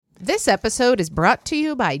This episode is brought to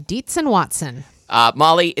you by Dietz and Watson.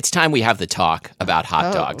 Molly, it's time we have the talk about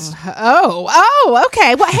hot dogs. Oh,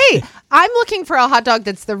 okay. Well, hey, I'm looking for a hot dog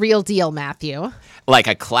that's the real deal, Matthew. Like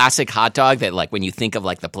a classic hot dog that, like, when you think of,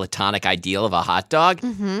 like, the platonic ideal of a hot dog,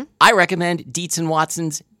 I recommend Dietz and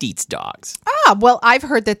Watson's Dietz Dogs. Well, I've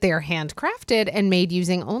heard that they're handcrafted and made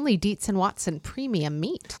using only Dietz and Watson premium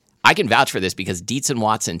meat. I can vouch for this because Dietz and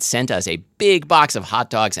Watson sent us a big box of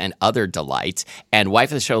hot dogs and other delights. And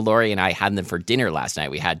wife of the show, Lori, and I had them for dinner last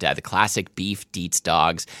night. We had the classic beef Dietz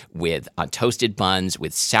dogs with toasted buns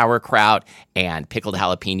with sauerkraut and pickled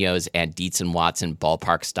jalapenos and Dietz and Watson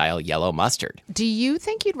ballpark-style yellow mustard. Do you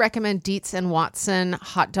think you'd recommend Dietz and Watson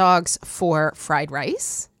hot dogs for fried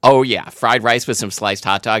rice? Oh, yeah. Fried rice with some sliced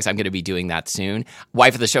hot dogs. I'm going to be doing that soon.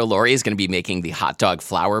 Wife of the show, Lori, is going to be making the hot dog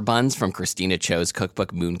flour buns from Christina Cho's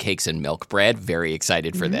cookbook, Mooncakes and Milk Bread. Very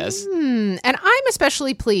excited for this. And I'm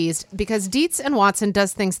especially pleased because Dietz and Watson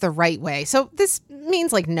does things the right way. So this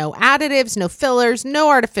means like no additives, no fillers, no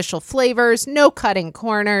artificial flavors, no cutting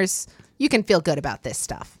corners. You can feel good about this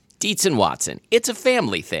stuff. Dietz and Watson. It's a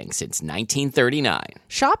family thing since 1939.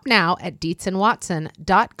 Shop now at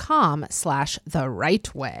dietzandwatson.com/the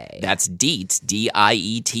right way. That's Dietz,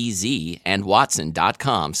 D-I-E-T-Z, and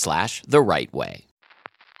Watson.com/the right way.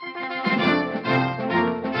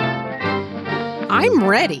 I'm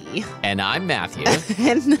ready. And I'm Matthew.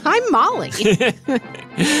 And I'm Molly.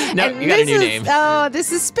 No, you got a new name.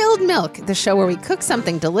 This is Spilled Milk, the show where we cook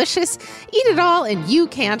something delicious, eat it all, and you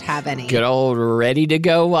can't have any. Good old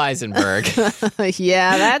ready-to-go Weisenberg.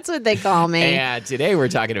 Yeah, that's what they call me. And today we're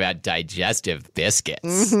talking about digestive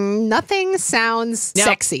biscuits. Nothing sounds Now-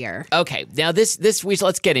 sexier. Okay, now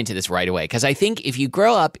let's get into this right away, because I think if you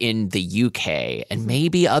grow up in the UK and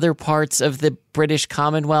maybe other parts of the British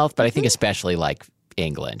Commonwealth, but I think especially like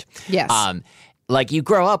England. Yes. Like you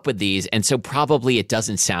grow up with these, and so probably it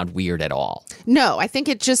doesn't sound weird at all. No, I think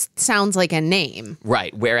it just sounds like a name.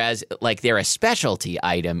 Right. Whereas like they're a specialty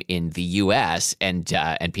item in the US and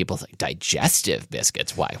people think digestive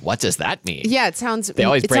biscuits. Why? What does that mewn? Yeah, it sounds... They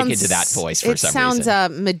always it break sounds- into that voice for some It reason.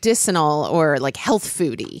 sounds medicinal or like health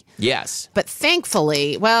foody. Yes. But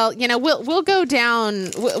thankfully, well, you know, we'll go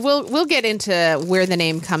down. We'll get into where the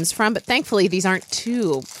name comes from. But thankfully, these aren't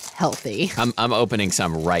too healthy. I'm opening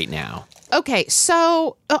some right now. Okay,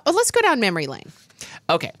 so let's go down memory lane.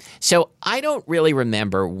 Okay, so I don't really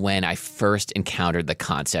remember when I first encountered the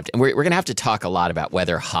concept. And we're going to have to talk a lot about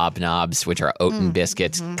whether hobnobs, which are oaten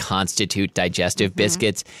biscuits, constitute digestive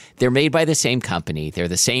biscuits. They're made by the same company. They're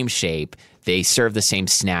the same shape. They serve the same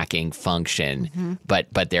snacking function, but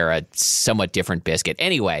they're a somewhat different biscuit.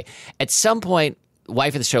 Anyway, at some point,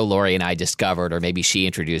 wife of the show, Lori, and I discovered, or maybe she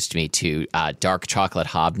introduced me to dark chocolate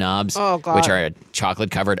hobnobs, which are a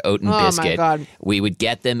chocolate-covered oaten biscuit. Oh, my God. We would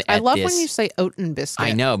get them at I love this... when you say oaten biscuit.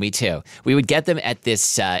 I know, me too. We would get them at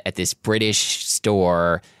this British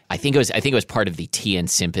store. I think it was part of the Tea and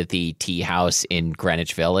Sympathy Tea House in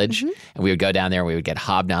Greenwich Village. And we would go down there and we would get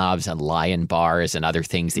hobnobs and lion bars and other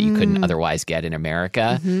things that you couldn't otherwise get in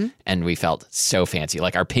America. And we felt so fancy.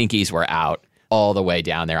 Like our pinkies were out all the way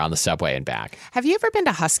down there on the subway and back. Have you ever been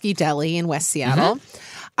to Husky Deli in West Seattle?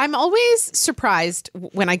 I'm always surprised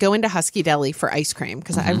when I go into Husky Deli for ice cream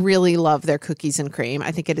because I really love their cookies and cream.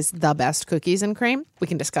 I think it is the best cookies and cream. We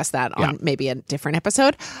can discuss that on maybe a different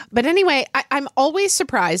episode. But anyway, I'm always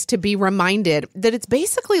surprised to be reminded that it's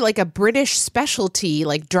basically like a British specialty,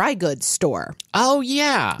 like dry goods store. Oh,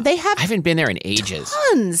 yeah. They have I haven't been there in ages.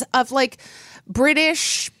 Tons of like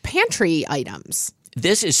British pantry items.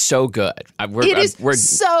 This is so good. It is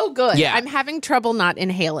so good. Yeah. I'm having trouble not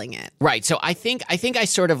inhaling it. Right. So I think I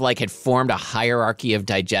sort of like had formed a hierarchy of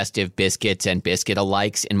digestive biscuits and biscuit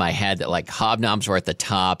alikes in my head that like hobnobs were at the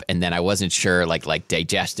top, and then I wasn't sure like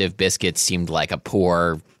digestive biscuits seemed like a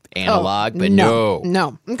poor analog, but no.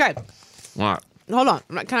 No. Okay. What? Hold on.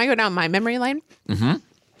 Can I go down my memory lane?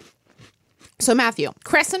 So Matthew,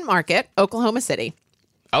 Crescent Market, Oklahoma City.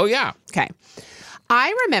 Oh yeah. Okay.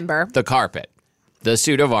 I remember The carpet. The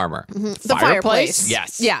suit of armor. the fireplace.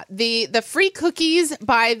 Yes. Yeah. The free cookies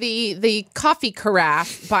by the coffee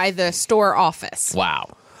carafe by the store office.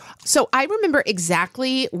 Wow. So I remember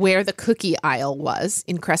exactly where the cookie aisle was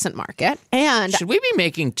in Crescent Market. And Should we be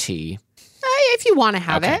making tea? if you want to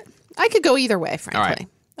have Okay. it, I could go either way, frankly. All right.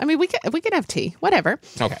 I mean, we could have tea, whatever.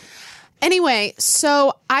 Okay. Anyway,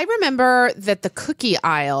 so I remember that the cookie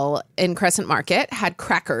aisle in Crescent Market had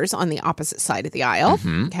crackers on the opposite side of the aisle.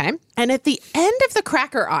 Okay. And at the end of the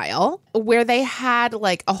cracker aisle, where they had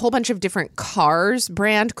like a whole bunch of different Cars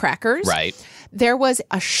brand crackers. Right. There was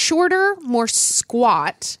a shorter, more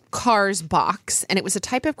squat Cars box, and it was a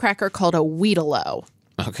type of cracker called a Wheatalo.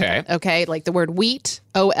 Okay. Okay, like the word wheat,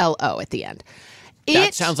 O-L-O at the end.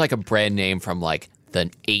 That sounds like a brand name from like the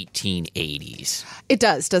 1880s. It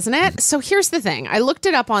does, doesn't it? So here's the thing. I looked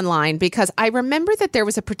it up online because I remember that there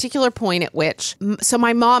was a particular point at which, so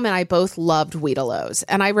my mom and I both loved Wheat-A-Lows.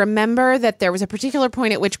 And I remember that there was a particular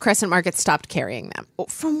point at which Crescent Market stopped carrying them.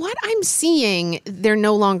 From what I'm seeing, they're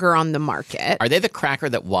no longer on the market. Are they the cracker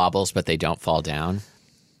that wobbles but they don't fall down?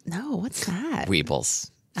 No, what's that? Weebles.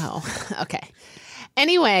 Oh, okay.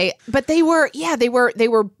 Anyway, but they were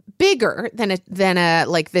bigger than a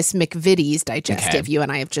like this McVitie's digestive you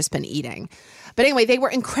and I have just been eating. But anyway, they were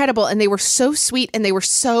incredible and they were so sweet and they were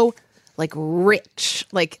so like rich,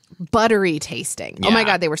 like buttery tasting. Yeah. Oh my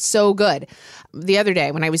God, they were so good. The other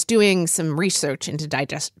day when I was doing some research into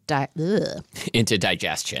Into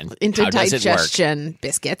digestion. into How does it work? digestion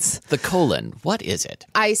biscuits, The colon. What is it?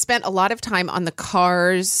 I spent a lot of time on the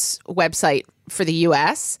Cars website for the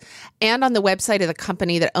US and on the website of the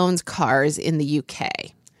company that owns Cars in the UK.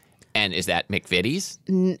 And is that McVitie's?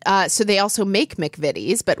 So they also make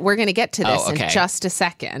McVitie's, but we're going to get to this in just a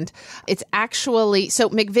second. It's actually, so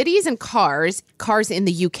McVitie's and Cars in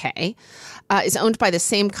the UK is owned by the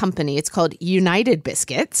same company. It's called United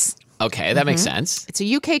Biscuits. Okay, that makes sense. It's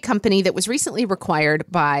a UK company that was recently acquired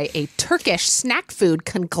by a Turkish snack food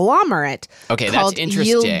conglomerate Okay, called that's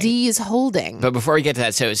interesting. Yildiz Holding. But before we get to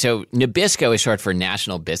that, so Nabisco is short for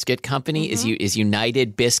National Biscuit Company. Is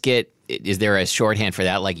United Biscuit, is there a shorthand for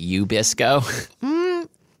that, like Ubisco?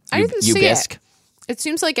 I didn't see Ubisc? it. It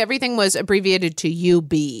seems like everything was abbreviated to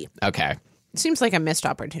UB. Okay. It seems like a missed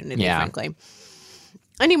opportunity, Yeah. frankly.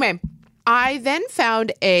 Anyway, I then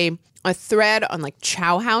found a thread on like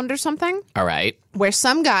Chowhound or something All right. where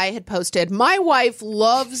some guy had posted, "My wife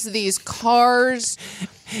loves these Cars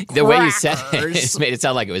The way you said it, crackers." it made it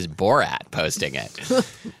sound like it was Borat posting it.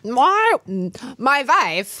 My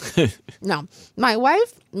wife, no, my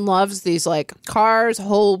wife loves these like Cars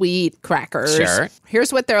whole wheat crackers. Sure.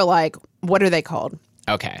 Here's what they're like. What are they called?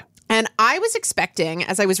 Okay. And I was expecting,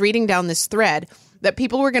 as I was reading down this thread, that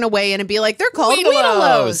people were going to weigh in and be like, they're called Wheat-A-Lows.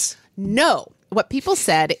 Wheat-A-Lows. No. What people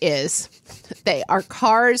said is they are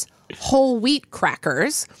Cars whole wheat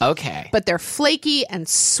crackers, Okay. but they're flaky and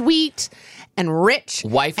sweet and rich.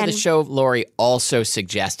 Wife of and the show, Lori, also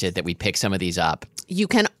suggested that we pick some of these up. you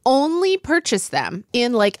can only purchase them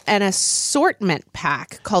in like an assortment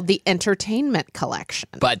pack called the Entertainment Collection.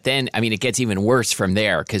 But then, I mean, it gets even worse from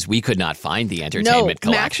there because we could not find the entertainment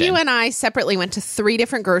collection. Matthew and I separately went to 3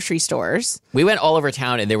 different grocery stores. We went all over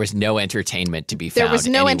town and there was no entertainment to be found. There was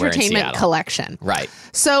no anywhere in entertainment Seattle. collection. Right.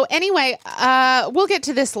 So anyway, we'll get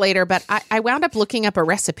to this later, but I wound up looking up a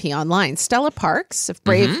recipe online. Stella Parks of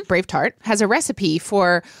Brave Tart has a recipe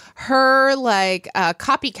for her like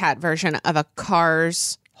copycat version of a Cars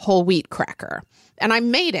whole wheat cracker. And I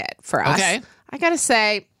made it for us. Okay. I got to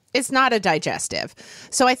say, it's not a digestive.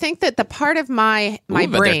 So I think that the part of my Ooh,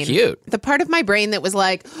 but they're brain, cute. the part of my brain that was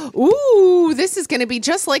like, ooh, this is going to be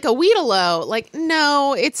just like a Wheat-A-Low. Like,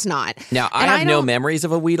 no, it's not. Now, I And have no don't- memories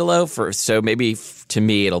of a Wheat-A-Low, so maybe to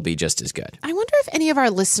me it'll be just as good. I wonder if any of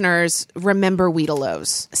our listeners remember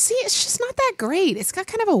Wheat-A-Lows. See, it's just not that great. It's got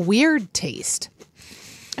kind of a weird taste.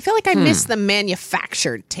 I feel like I miss the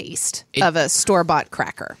manufactured taste of a store-bought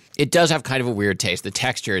cracker. It does have kind of a weird taste. The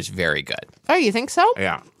texture is very good. Oh, you think so?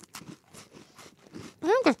 Yeah. I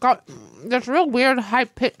think it's got this real weird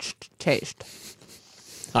high-pitched taste.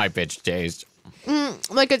 High-pitched taste.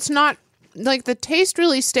 Like it's not, like the taste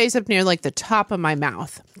really stays up near like the top of my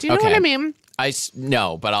mouth. Do you know what I mean?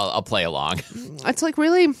 No, but I'll play along. It's like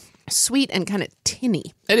really sweet and kind of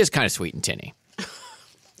tinny. It is kind of sweet and tinny.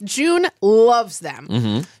 June loves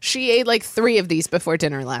them. She ate like 3 of these before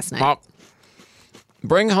dinner last night. Well,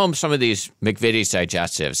 bring home some of these McVitie's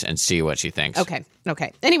digestives and see what she thinks. Okay.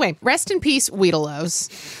 Anyway, rest in peace, Wheat-A-Lows.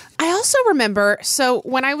 I also remember, so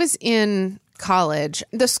when I was in college,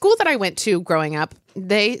 the school that I went to growing up,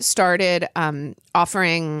 they started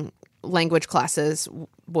offering language classes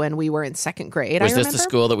when we were in 2nd grade. Was I this remember. the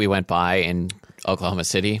school that we went by in Oklahoma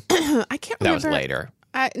City? I can't That remember. was later.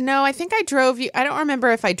 No, I think I drove you. I don't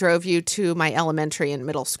remember if I drove you to my elementary and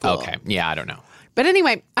middle school. Okay. Yeah, I don't know. But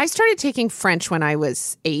anyway, I started taking French when I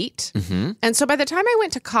was 8. And so by the time I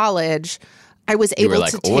went to college, I was You able were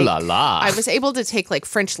like, to oh take la la. I was able to take like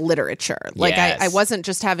French literature. Like Yes. I wasn't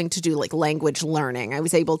just having to do like language learning. I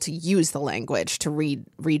was able to use the language to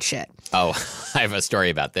read shit. Oh, I have a story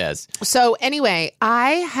about this. So anyway,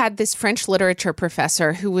 I had this French literature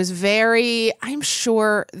professor who was very, I'm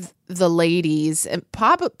sure the ladies and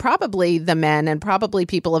probably the men and probably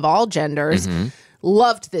people of all genders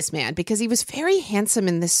loved this man because he was very handsome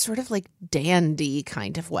in this sort of like dandy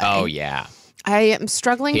kind of way. Oh, yeah. I am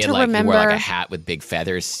struggling He to had like, remember. He wore like a hat with big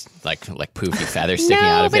feathers, like poofy feathers sticking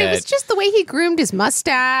out of but it. it was just the way he groomed his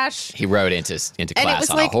mustache. He rode into And it class was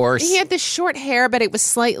on like, a horse. he had this short hair, but it was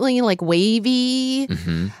slightly like wavy.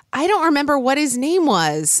 Mm-hmm. I don't remember what his name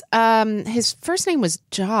was. His first name was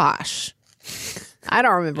Josh. I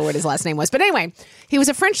don't remember what his last name was. But anyway, he was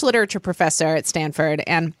a French literature professor at Stanford.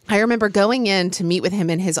 And I remember going in to meet with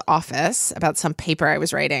him in his office about some paper I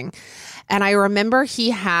was writing. And I remember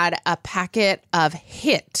he had a packet of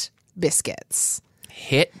Hit biscuits.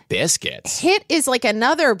 Hit biscuits. Hit is like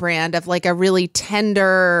another brand of like a really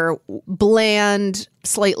tender, bland,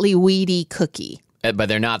 slightly weedy cookie. But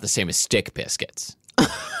they're not the same as stick biscuits.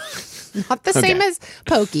 Not the same as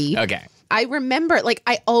Pokey. Okay. I remember, like,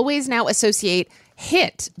 I always now associate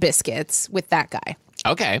Hit biscuits with that guy.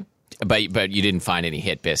 Okay. But you didn't find any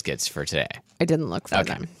Hit biscuits for today. I didn't look for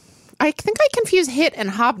them. I think I confuse Hit and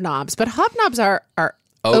Hobnobs, but Hobnobs are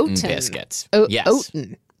Oaten biscuits. Yes.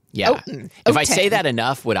 Oaten. Yeah. Oaten. If I Oaten. say that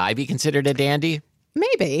enough, would I be considered a dandy?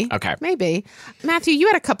 Maybe. Okay. Maybe. Matthew, you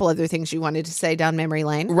had a couple other things you wanted to say down memory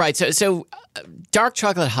lane. Right. So dark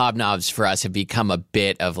chocolate hobnobs for us have become a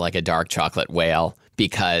bit of like a dark chocolate whale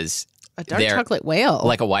because A dark they're chocolate whale.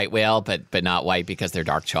 like a white whale, but not white because they're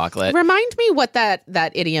dark chocolate. Remind me what that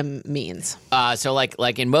idiom means. So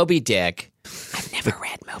like in Moby Dick. I've never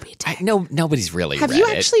read Moby Dick. Nobody's really Have read you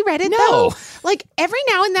it. actually read it, No. though? Like, every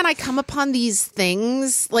now and then I come upon these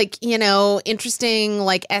things, like, interesting,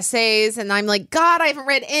 like, essays, and I'm like, God, I haven't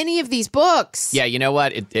read any of these books. Yeah, you know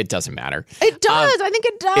what? It doesn't matter. It does. I think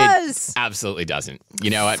it does. It absolutely doesn't. You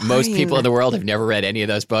know what? Most people in the world have never read any of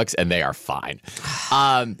those books, and they are fine.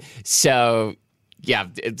 So, yeah,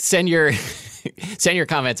 send your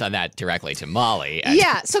comments on that directly to Molly.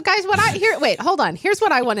 Yeah. So, guys, hold on. Here's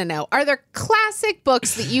what I want to know. Are there classic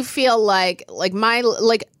books that you feel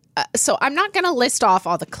so I'm not going to list off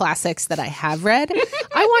all the classics that I have read.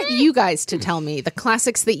 I want you guys to tell me the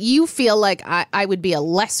classics that you feel like I would be a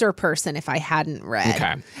lesser person if I hadn't read.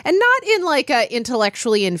 Okay. And not in like a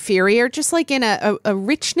intellectually inferior, just like in a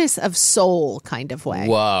richness of soul kind of way.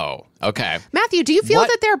 Whoa. Okay. Matthew, do you feel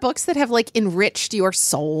that there are books that have like enriched your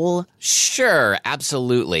soul? Sure,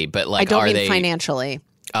 absolutely. But like, I don't are mean they financially.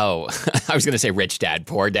 Oh, I was going to say Rich Dad,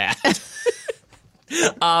 Poor Dad.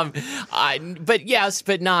 But yes,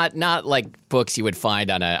 but not like books you would find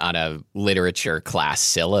on a literature class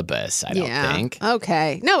syllabus. I don't think.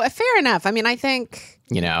 Okay. No, fair enough. I mean, I think.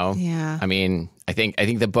 Yeah. I mean, I think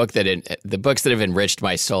the books that have enriched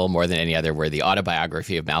my soul more than any other were the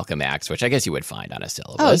autobiography of Malcolm X, which I guess you would find on a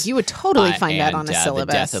syllabus. Oh, you would totally find that on a The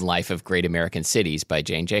syllabus. Death and Life of Great American Cities by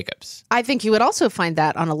Jane Jacobs. I think you would also find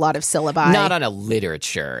that on a lot of syllabi. Not on a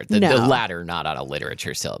literature. The latter, not on a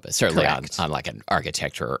literature syllabus. Certainly on like an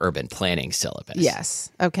architecture or urban planning syllabus.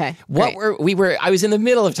 Yes. Okay. I was in the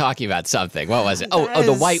middle of talking about something. What was it? Oh,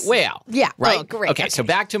 the white whale. Yeah. Right. Oh, great. Okay, so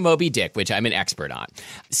back to Moby Dick, which I'm an expert on.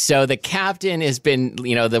 So the captain has been,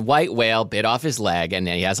 the white whale bit off his leg, and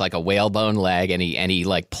he has like a whalebone leg, and he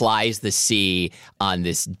like plies the sea on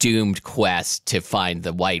this doomed quest to find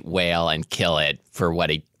the white whale and kill it for what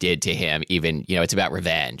it did to him. Even, it's about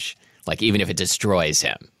revenge. Like, even if it destroys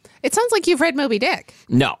him. It sounds like you've read Moby Dick.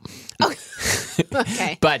 No.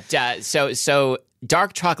 Okay. But so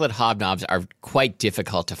dark chocolate hobnobs are quite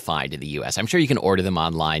difficult to find in the U.S. I'm sure you can order them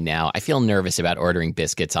online now. I feel nervous about ordering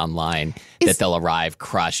biscuits online that they'll arrive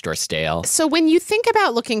crushed or stale. So when you think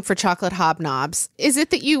about looking for chocolate hobnobs, is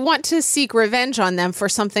it that you want to seek revenge on them for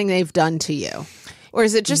something they've done to you? Or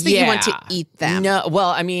is it just that you want to eat them? No,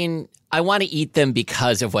 well, I mean, I want to eat them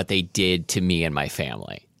because of what they did to me and my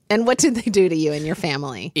family. And what did they do to you and your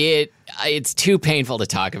family? It's too painful to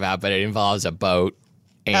talk about, but it involves a boat.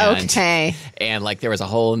 And like there was a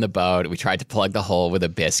hole in the boat. We tried to plug the hole with a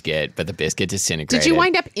biscuit, but the biscuit disintegrated. Did you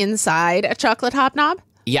wind up inside a chocolate hobnob?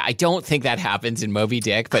 Yeah, I don't think that happens in Moby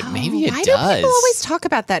Dick, but maybe it Why does. do people always talk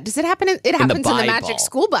about that? Does it happen? It happens in the Magic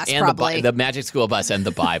School Bus, and probably. The Magic School Bus and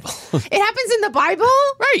the Bible. It happens in the Bible?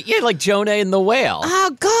 Right, yeah, like Jonah and the whale.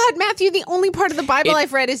 Oh, God, Matthew, the only part of the Bible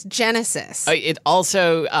I've read is Genesis. It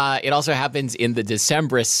also happens in the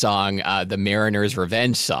Decemberist song, the Mariner's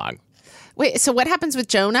Revenge song. Wait, so what happens with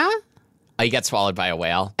Jonah? He gets swallowed by a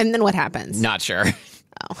whale. And then what happens? Not sure.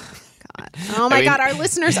 Oh, God. Oh, my God. Our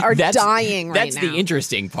listeners are dying right now. That's the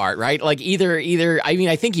interesting part, right? Like either, I mean,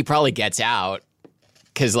 I think he probably gets out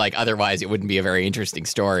because like otherwise it wouldn't be a very interesting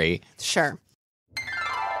story. Sure.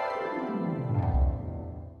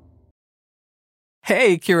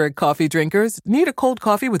 Hey, Keurig coffee drinkers. Need a cold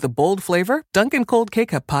coffee with a bold flavor? Dunkin' Cold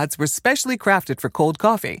K-Cup pods were specially crafted for cold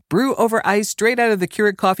coffee. Brew over ice straight out of the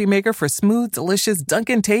Keurig coffee maker for smooth, delicious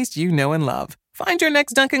Dunkin' taste you know and love. Find your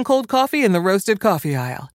next Dunkin' Cold coffee in the roasted coffee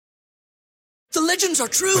aisle. The legends are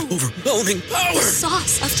true. Overwhelming power! The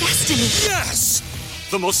sauce of destiny. Yes!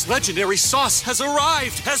 The most legendary sauce has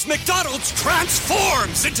arrived as McDonald's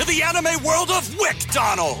transforms into the anime world of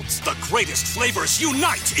WickDonald's. The greatest flavors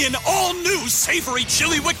unite in all new savory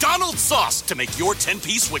chili McDonald's sauce to make your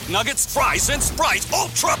 10-piece Wick Nuggets, fries, and Sprite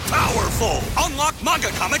ultra-powerful. Unlock manga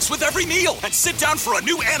comics with every meal and sit down for a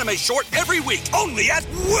new anime short every week only at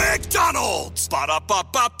WickDonald's.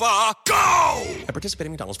 Ba-da-ba-ba-ba, go! At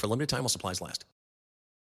participating McDonald's for a limited time while supplies last.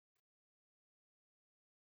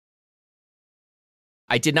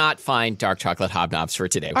 I did not find dark chocolate hobnobs for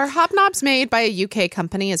today. Are hobnobs made by a UK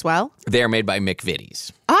company as well? They're made by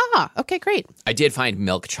McVitie's. Ah, okay, great. I did find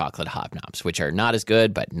milk chocolate hobnobs, which are not as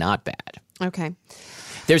good, but not bad. Okay.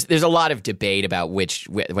 There's a lot of debate about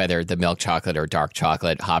whether the milk chocolate or dark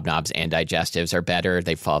chocolate hobnobs and digestives are better.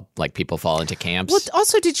 People fall into camps. Well,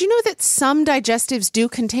 also, did you know that some digestives do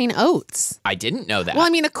contain oats? I didn't know that. Well, I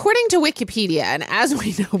mean, according to Wikipedia, and as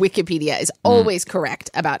we know, Wikipedia is always correct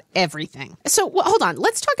about everything. So, hold on.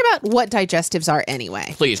 Let's talk about what digestives are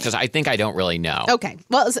anyway. Please, because I think I don't really know. Okay.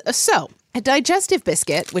 Well, so a digestive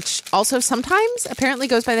biscuit, which also sometimes apparently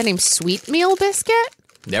goes by the name sweet meal biscuit.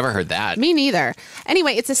 Never heard that. Me neither.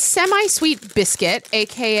 Anyway, it's a semi-sweet biscuit,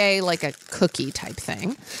 a.k.a. like a cookie type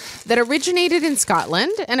thing, that originated in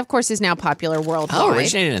Scotland and, of course, is now popular worldwide. Oh,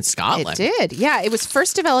 originated in Scotland. It did. Yeah, it was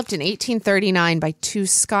first developed in 1839 by two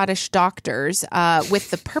Scottish doctors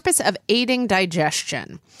with the purpose of aiding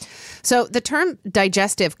digestion. So the term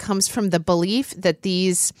digestive comes from the belief that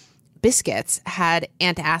these biscuits had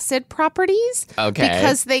antacid properties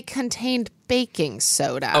because they contained baking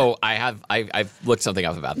soda. Oh, I've looked something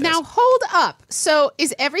up about this. Now, hold up. So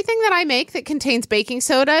is everything that I make that contains baking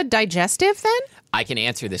soda digestive then? I can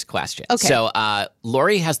answer this question. Okay. So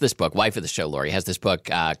Lori has this book, wife of the show, Lori, has this book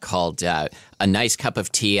called A Nice Cup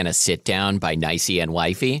of Tea and a Sit Down by Nicey and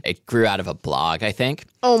Wifey. It grew out of a blog, I think.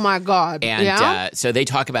 Oh, my God. And so they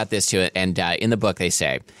talk about this too. And in the book they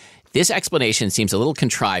say, this explanation seems a little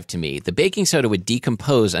contrived to me. The baking soda would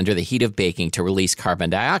decompose under the heat of baking to release carbon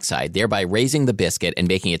dioxide, thereby raising the biscuit and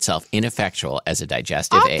making itself ineffectual as a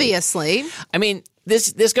digestive aid. Obviously. I mean,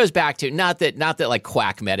 this goes back to not that like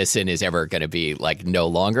quack medicine is ever going to be like no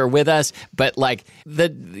longer with us, but like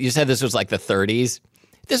you said this was like the 30s.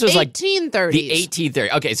 This was 1830s. Like the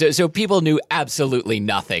 1830s. Okay, so people knew absolutely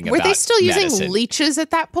nothing about Were they still using medicine. leeches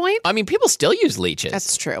at that point? I mean, people still use leeches.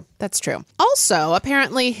 That's true. That's true. Also,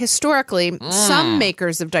 apparently, historically, some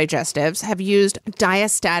makers of digestives have used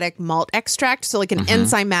diastatic malt extract, so like an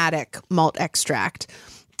enzymatic malt extract,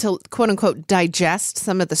 to quote-unquote digest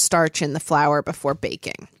some of the starch in the flour before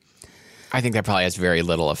baking. I think that probably has very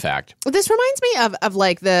little effect. This reminds me of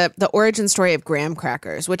like the origin story of graham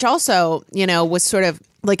crackers, which also, was sort of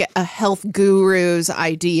like a health guru's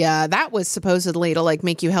idea. That was supposedly to like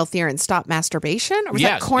make you healthier and stop masturbation? Or was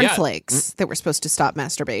that cornflakes that were supposed to stop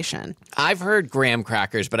masturbation? I've heard graham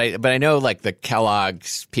crackers, but I know like the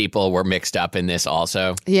Kellogg's people were mixed up in this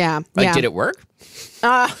also. Yeah. Did it work?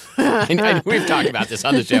 We've talked about this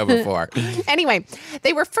on the show before. Anyway,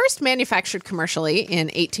 they were first manufactured commercially in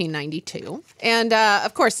 1892. And,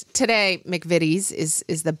 of course, today, McVitie's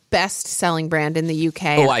is the best-selling brand in the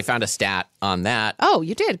UK. Oh, I found a stat on that. Oh,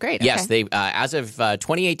 you did? Great. Yes, okay. they as of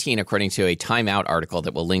 2018, according to a Time Out article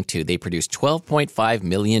that we'll link to, they produce 12.5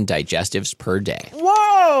 million digestives per day.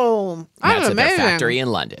 Whoa! That's at amazing. their factory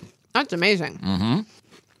in London. That's amazing.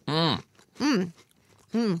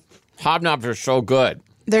 Hobnobs are so good.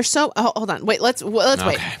 They're so. Oh, hold on. Wait. Let's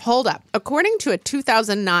wait. Hold up. According to a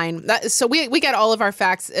 2009, so we get all of our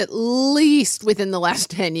facts at least within the last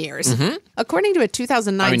 10 years. According to a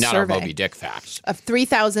 2009 not survey our Moby Dick facts of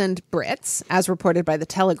 3,000 Brits, as reported by the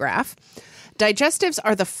Telegraph, digestives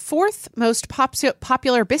are the fourth most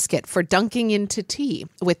popular biscuit for dunking into tea,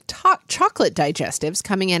 with chocolate digestives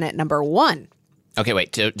coming in at number 1. Okay,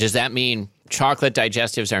 wait. So does that mean chocolate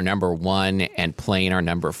digestives are number 1 and plain are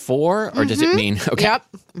number 4? Or does it mean... Okay. Yep.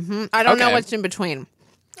 I don't know what's in between.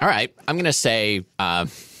 All right. I'm going to say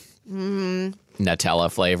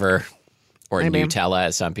Nutella flavor or Maybe. Nutella,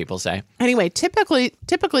 as some people say. Anyway, typically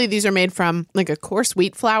these are made from like a coarse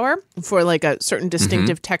wheat flour for like a certain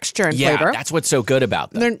distinctive texture and flavor. Yeah, that's what's so good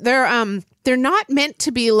about them. They're not meant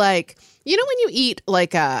to be like, when you eat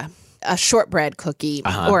like a shortbread cookie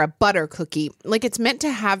or a butter cookie, like it's meant to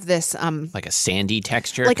have this like a sandy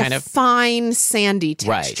texture, like kind a of fine sandy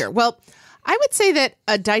texture. Right. Well, I would say that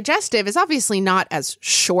a digestive is obviously not as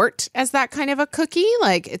short as that kind of a cookie.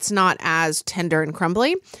 Like it's not as tender and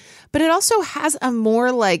crumbly, but it also has a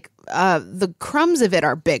more like the crumbs of it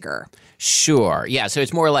are bigger. Sure. Yeah. So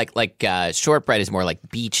it's more like shortbread is more like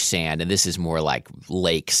beach sand, and this is more like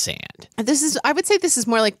lake sand. I would say this is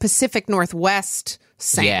more like Pacific Northwest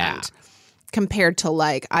sand compared to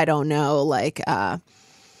I don't know,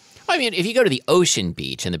 I mean, if you go to the ocean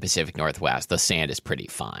beach in the Pacific Northwest, the sand is pretty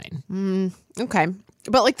fine. Okay.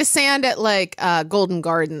 But the sand at Golden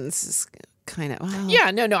Gardens is kind of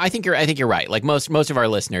Yeah, no, I think you're right. Like most of our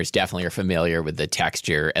listeners definitely are familiar with the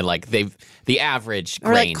texture and the average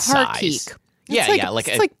grain size.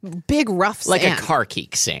 It's like big rough sand. Like a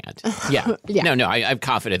Carkeek sand. Yeah. Yeah. No, I'm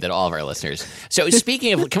confident that all of our listeners. So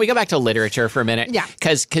speaking of, can we go back to literature for a minute? Yeah.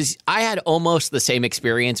 Because I had almost the same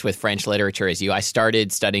experience with French literature as you. I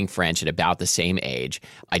started studying French at about the same age.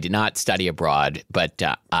 I did not study abroad, but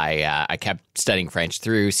I kept studying French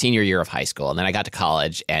through senior year of high school. And then I got to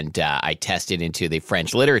college and I tested into the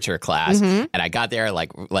French literature class. And I got there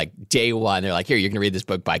like day one. They're like, here, you're going to read this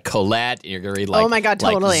book by Colette. And you're going to read oh my God,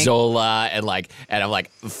 totally. Zola and I'm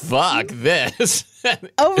like, fuck this.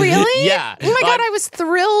 Oh, really? Yeah. Oh my God, I was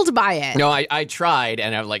thrilled by it. No, I tried,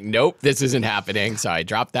 and I'm like, nope, this isn't happening. So I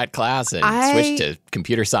dropped that class and switched to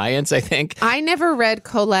computer science, I think. I never read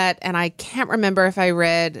Colette, and I can't remember if I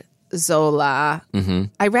read Zola.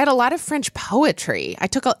 I read a lot of French poetry. I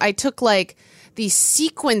took these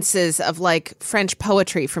sequences of French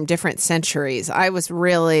poetry from different centuries. I was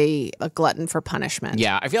really a glutton for punishment.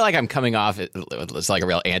 Yeah, I feel like I'm coming off as like a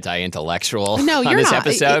real anti-intellectual on this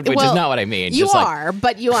episode, which is not what I mean. You are,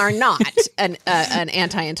 but you are not an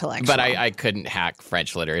anti-intellectual. But I couldn't hack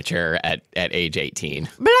French literature at age 18.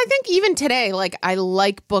 But I think even today, I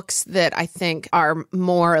like books that I think are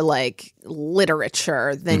more like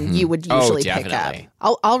literature than you would usually pick up.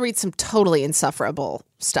 I'll read some totally insufferable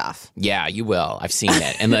stuff. Yeah, you will. I've seen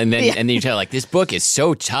it. And then and then you tell this book is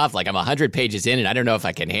so tough. I'm 100 pages in and I don't know if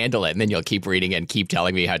I can handle it. And then you'll keep reading it and keep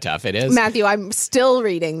telling me how tough it is. Matthew, I'm still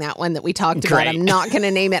reading that one that we talked about. I'm not going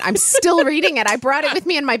to name it. I'm still reading it. I brought it with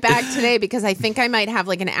me in my bag today because I think I might have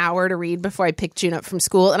an hour to read before I pick June up from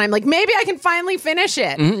school. And I'm like, maybe I can finally finish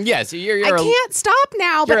it. Yeah, so I can't stop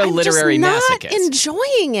now, but I'm literary just not masochist.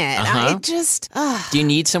 Enjoying it. I just... Do you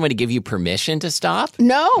need someone to give you permission to stop?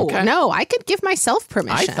 No, I could give myself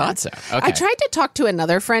permission. I thought so. Okay. I tried to talk to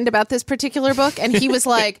another friend about this particular book, and he was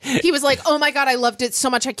like, oh my God, I loved it so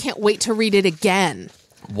much. I can't wait to read it again.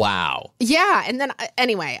 Wow. Yeah. And then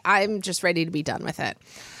anyway, I'm just ready to be done with it.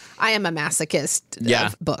 I am a masochist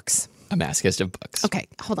of books. A masochist of books. Okay.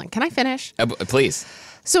 Hold on. Can I finish? Please.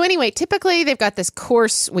 So anyway, typically they've got this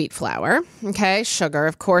coarse wheat flour, okay, sugar,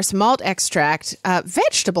 of course, malt extract,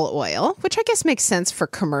 vegetable oil, which I guess makes sense for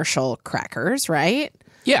commercial crackers, right?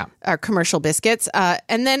 Yeah. Or commercial biscuits.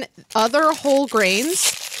 And then other whole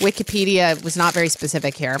grains. Wikipedia was not very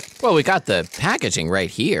specific here. Well, we got the packaging right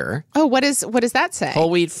here. Oh, what does that say?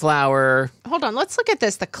 Whole wheat flour. Hold on. Let's look at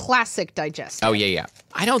this. The classic digestive. Oh, yeah.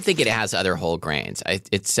 I don't think it has other whole grains.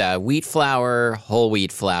 It's wheat flour, whole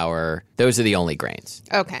wheat flour. Those are the only grains.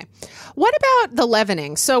 Okay. What about the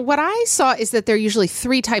leavening? So what I saw is that there are usually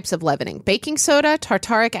 3 types of leavening: baking soda,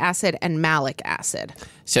 tartaric acid, and malic acid.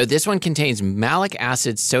 So this one contains malic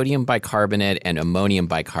acid, sodium bicarbonate, and ammonium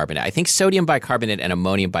bicarbonate. I think sodium bicarbonate and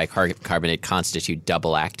ammonium bicarbonate constitute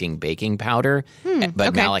double-acting baking powder.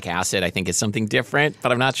 But malic acid, I think, is something different,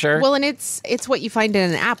 but I'm not sure. Well, and it's what you find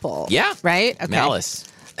in an apple. Yeah. Right? Okay. Malice.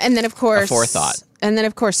 And then, of course... A forethought. And then,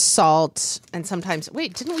 of course, salt. And sometimes...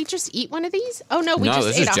 Wait, didn't we just eat one of these? Oh, no, we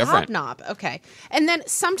just ate a hobnob. Okay. And then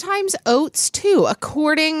sometimes oats, too,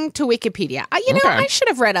 according to Wikipedia. I should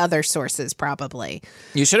have read other sources, probably.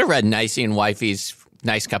 You should have read Nicey and Wifey's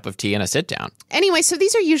Nice Cup of Tea and a Sit Down. Anyway, so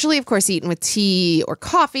these are usually, of course, eaten with tea or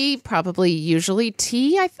coffee, probably usually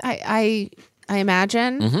tea, I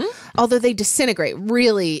imagine. Although they disintegrate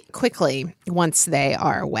really quickly once they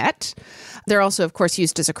are wet. They're also, of course,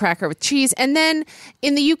 used as a cracker with cheese. And then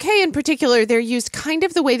in the UK in particular, they're used kind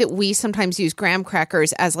of the way that we sometimes use graham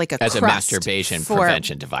crackers as a crust. As a masturbation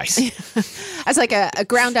prevention device. As a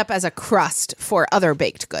ground up as a crust for other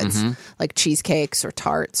baked goods, like cheesecakes or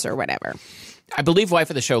tarts or whatever. I believe wife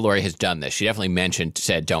of the show, Lori, has done this. She definitely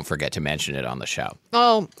said, don't forget to mention it on the show.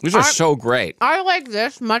 Oh. These are so great. I like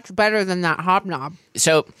this much better than that hobnob.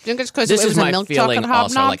 So I think it's because it was a milk chocolate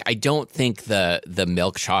hobnob. Also, I don't think the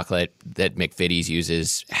milk chocolate that McVitie's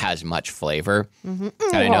uses has much flavor. And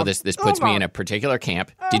I know this puts me in a particular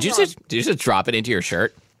camp. Did you just drop it into your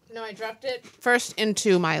shirt? No, I dropped it first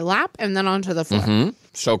into my lap and then onto the floor.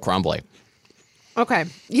 So crumbly. Okay.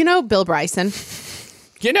 You know Bill Bryson?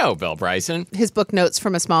 You know Bill Bryson. His book Notes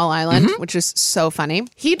from a Small Island, which is so funny.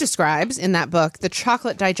 He describes in that book the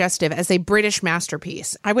chocolate digestive as a British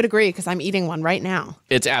masterpiece. I would agree because I'm eating one right now.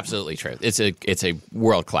 It's absolutely true. It's a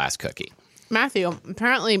world-class cookie. Matthew,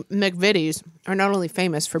 apparently McVitie's are not only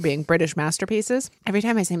famous for being British masterpieces. Every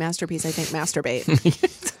time I say masterpiece, I think masturbate.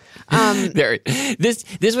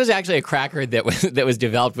 This was actually a cracker that was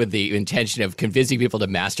developed with the intention of convincing people to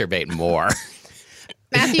masturbate more.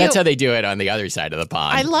 Matthew, that's how they do it on the other side of the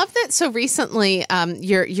pond. I love that. So recently,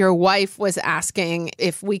 your wife was asking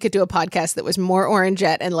if we could do a podcast that was more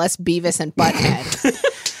Orangette and less Beavis and Butthead.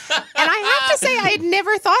 And I have to say, I had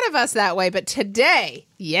never thought of us that way, but today,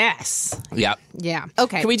 yes. Yep. Yeah.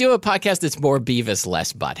 Okay. Can we do a podcast that's more Beavis,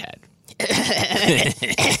 less Butthead?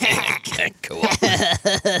 Cool.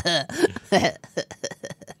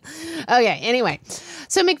 Okay, anyway.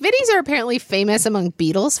 So McVitie's are apparently famous among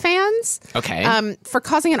Beatles fans. Okay. For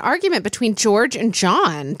causing an argument between George and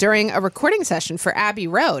John during a recording session for Abbey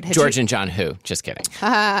Road. George and John who? Just kidding.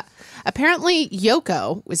 Apparently,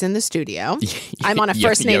 Yoko was in the studio. I'm on a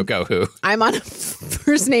first name. Yoko who? I'm on a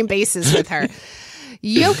first name basis with her.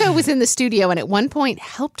 Yoko was in the studio and at one point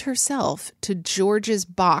helped herself to George's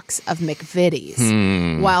box of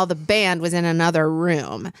McVitie's while the band was in another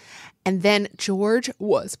room. And then George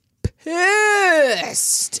was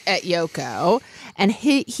pissed at Yoko and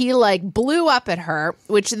he like blew up at her,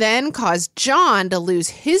 which then caused John to lose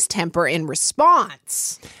his temper in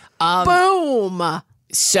response. Boom.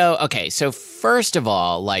 So first of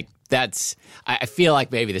all, like I feel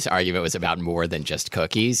like maybe this argument was about more than just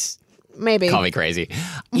cookies. Maybe. Call me crazy.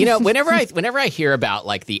 You know, whenever I hear about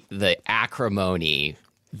like the acrimony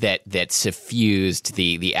that suffused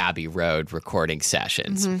the Abbey Road recording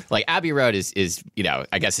sessions. Like Abbey Road is, you know,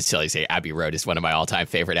 I guess it's silly to say Abbey Road is one of my all-time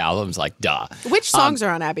favorite albums, like duh. Which songs are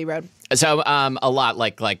on Abbey Road? So a lot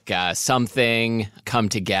like Something, Come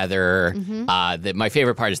Together. My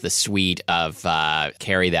favorite part is the suite of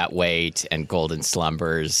Carry That Weight and Golden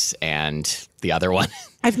Slumbers and the other one.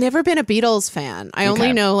 I've never been a Beatles fan. I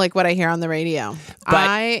only know like what I hear on the radio. But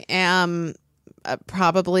I am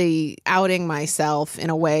probably outing myself in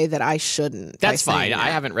a way that I shouldn't. That's fine. I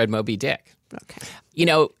haven't read Moby Dick. Okay. You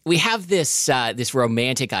know, we have this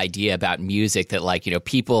romantic idea about music that, like, you know,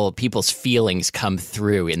 people's feelings come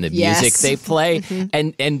through in the music they play,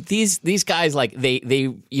 and these guys, like, they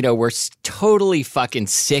you know, were totally fucking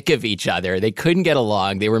sick of each other. They couldn't get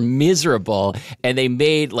along. They were miserable, and they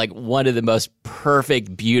made like one of the most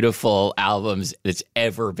perfect, beautiful albums that's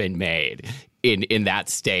ever been made. In that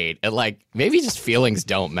state, and like maybe just feelings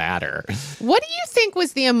don't matter. What do you think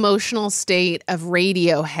was the emotional state of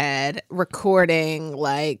Radiohead recording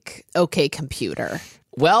like OK Computer?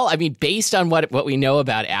 Well, I mean, based on what we know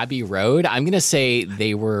about Abbey Road, I'm going to say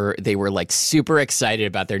they were like super excited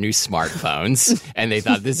about their new smartphones, and they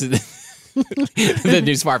thought this is the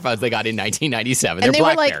new smartphones they got in 1997. And They're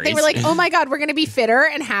they were like, oh my God, we're going to be fitter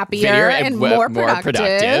and happier and more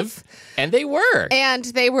productive. And they were. And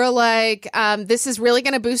they were like, this is really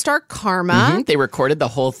going to boost our karma. They recorded the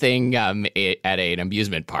whole thing at an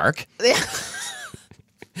amusement park.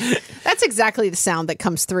 That's exactly the sound that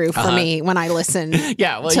comes through for me when I listen.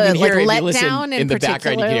 Yeah, well, to, you can hear like, it. Let You listen Down in the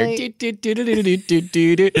background. You can hear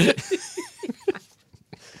do-do-do-do-do-do-do.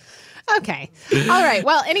 Okay. All right.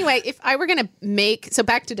 Well, anyway, if I were going to so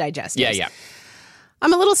back to digestives. Yeah.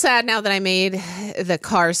 I'm a little sad now that I made the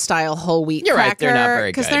Cars style whole wheat You're cracker. right, they're not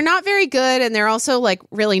very good. Because they're not very good, and they're also like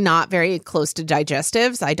really not very close to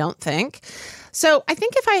digestives, I don't think. So I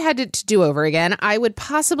think if I had to do over again, I would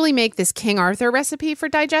possibly make this King Arthur recipe for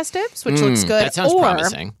digestives, which looks good. That sounds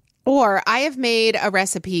promising. Or I have made a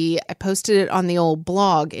recipe, I posted it on the old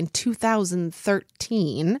blog in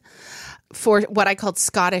 2013 for what I called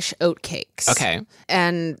Scottish oatcakes. Okay.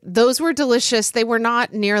 And those were delicious. They were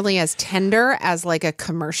not nearly as tender as like a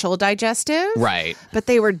commercial digestive. Right. But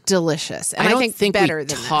they were delicious. And I don't think better we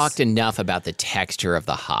than talked this. enough about the texture of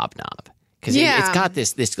the hobnob. Because it's got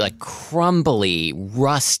this like crumbly,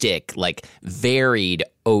 rustic, like varied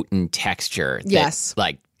oaten texture that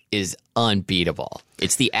like is unbeatable.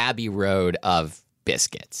 It's the Abbey Road of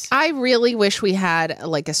biscuits. I really wish we had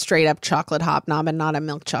like a straight up chocolate hobnob and not a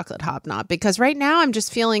milk chocolate hobnob, because right now I'm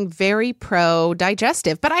just feeling very pro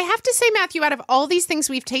digestive. But I have to say, Matthew, out of all these things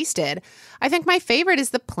we've tasted, I think my favorite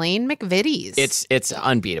is the plain McVitie's. It's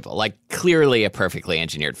unbeatable. Like clearly a perfectly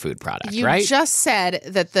engineered food product, right? You just said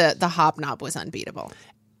that the hobnob was unbeatable.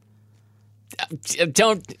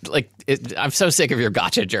 I'm so sick of your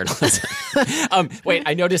gotcha journalism. Wait,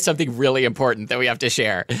 I noticed something really important that we have to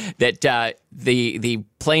share. That the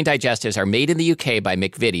plain digestives are made in the UK by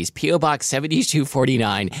McVitie's, P.O. Box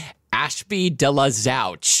 7249, Ashby de la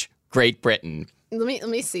Zouch, Great Britain. Let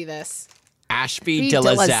me see this. Ashby de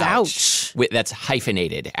la Zouch. That's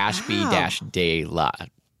hyphenated. Ashby-de la.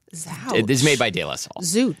 Zouch. This is made by De La Salle.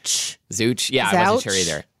 Zouch. Zouch? Yeah, I wasn't sure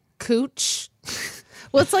either. Cooch.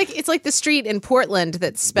 Well, it's like the street in Portland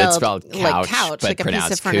that's spelled couch, like couch, but like a piece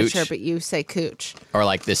pronounced of furniture, cooch. but you say cooch. Or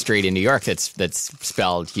like the street in New York that's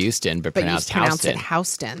spelled Houston, but pronounced you pronounce Houston. it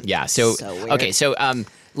Houston. Yeah. So weird. okay. So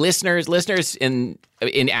listeners in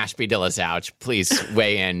Ashby de la Zouch, please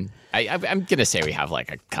weigh in. I'm gonna say we have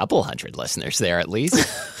like a couple hundred listeners there at least.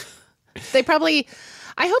 They probably.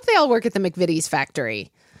 I hope they all work at the McVitie's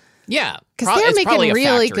factory. Yeah, because they're making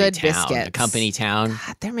really good town, biscuits. A company town.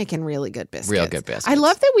 God, they're making really good biscuits. Real good biscuits. I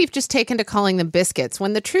love that we've just taken to calling them biscuits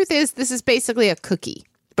when the truth is this is basically a cookie.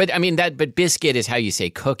 But I mean but biscuit is how you say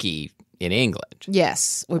cookie in England.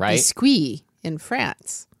 Yes, or right? biscuit in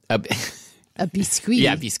France. A biscuit.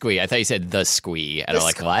 Yeah, biscuit. I thought you said the squee. And I'm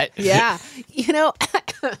like, what? Yeah. You know,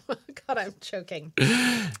 God, I'm choking.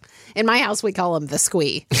 In my house, we call them the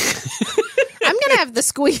squee. I'm going to have the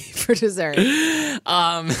squee for dessert.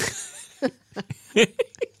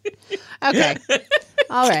 Okay.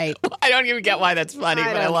 All right. I don't even get why that's funny,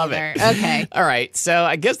 but I love it. Okay. All right. So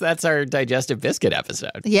I guess that's our digestive biscuit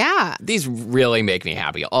episode. Yeah. These really make me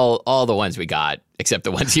happy. All the ones we got, except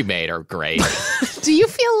the ones you made, are great. Do you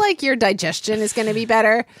feel like your digestion is going to be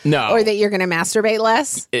better? No. Or that you're going to masturbate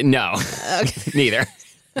less? No. Okay. Neither.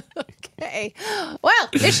 Okay. Well,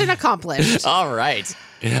 mission accomplished. All right.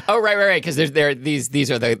 Oh, right. Because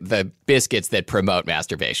these are the biscuits that promote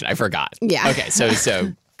masturbation. I forgot. Yeah. Okay.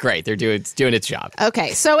 So great. They're doing its job.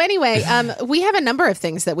 Okay. So anyway, we have a number of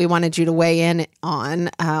things that we wanted you to weigh in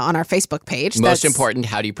on our Facebook page. Most important,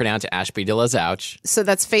 how do you pronounce Ashby de la Zouch? So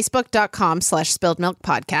that's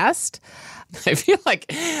facebook.com/spilledmilkpodcast. I feel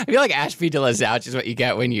like Ashby de la Zouch is what you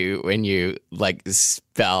get when you like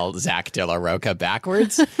spell Zach de la Roca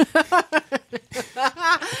backwards. That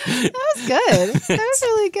was good. That was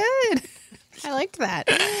really good. I liked that.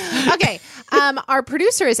 Okay. Our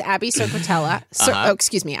producer is Abby Circatella. Oh,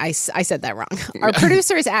 excuse me. I said that wrong. Our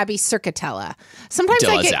producer is Abby Circatella.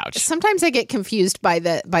 Sometimes I get confused by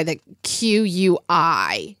the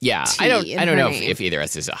QUI. Yeah. I don't know if either of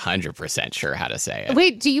us is 100% sure how to say it.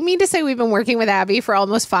 Wait, do you mean to say we've been working with Abby for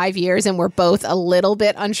almost 5 years and we're both a little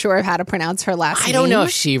bit unsure of how to pronounce her last name? I don't know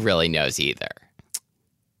if she really knows either.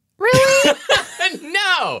 Really?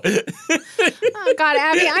 No. Oh, God,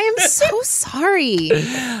 Abby, I am so sorry.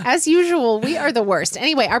 As usual, we are the worst.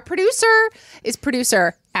 Anyway, our producer is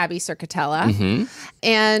producer Abby Circatella. Mm-hmm.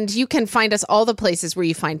 And you can find us all the places where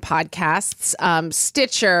you find podcasts.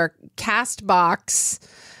 Stitcher, CastBox,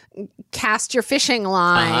 cast your fishing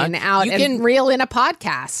line out and reel in a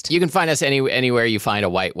podcast. You can find us anywhere you find a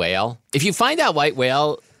white whale. If you find that white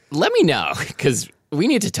whale, let me know because we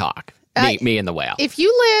need to talk. Me and the whale. If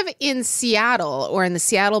you live in Seattle or in the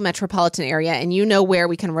Seattle metropolitan area and you know where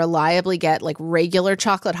we can reliably get like regular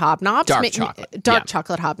chocolate hobnobs, dark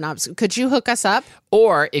chocolate hobnobs, could you hook us up?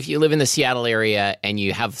 Or if you live in the Seattle area and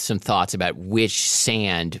you have some thoughts about which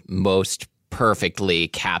sand most perfectly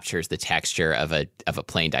captures the texture of a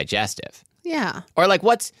plain digestive. Yeah. Or like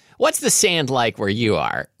what's the sand like where you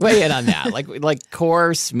are? Weigh in on that. like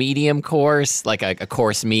coarse, medium coarse, like a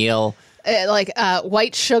coarse meal.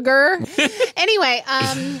 White sugar. Anyway,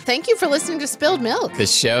 thank you for listening to Spilled Milk. The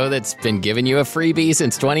show that's been giving you a freebie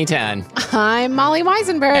since 2010. I'm Molly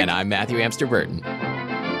Weisenberg. And I'm Matthew Amster Burton.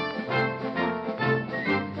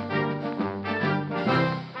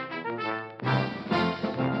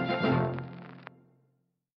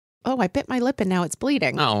 Oh, I bit my lip and now it's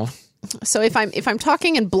bleeding. Oh. So if I'm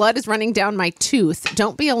talking and blood is running down my tooth,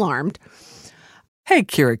 don't be alarmed. Hey,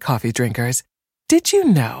 Keurig coffee drinkers. Did you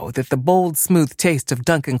know that the bold, smooth taste of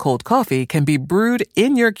Dunkin' cold coffee can be brewed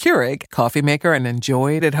in your Keurig coffee maker and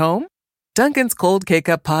enjoyed at home? Dunkin's cold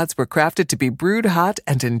K-Cup pods were crafted to be brewed hot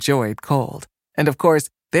and enjoyed cold. And of course,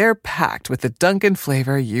 they're packed with the Dunkin'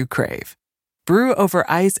 flavor you crave. Brew over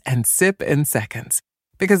ice and sip in seconds.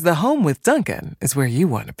 Because the home with Dunkin' is where you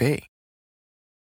want to be.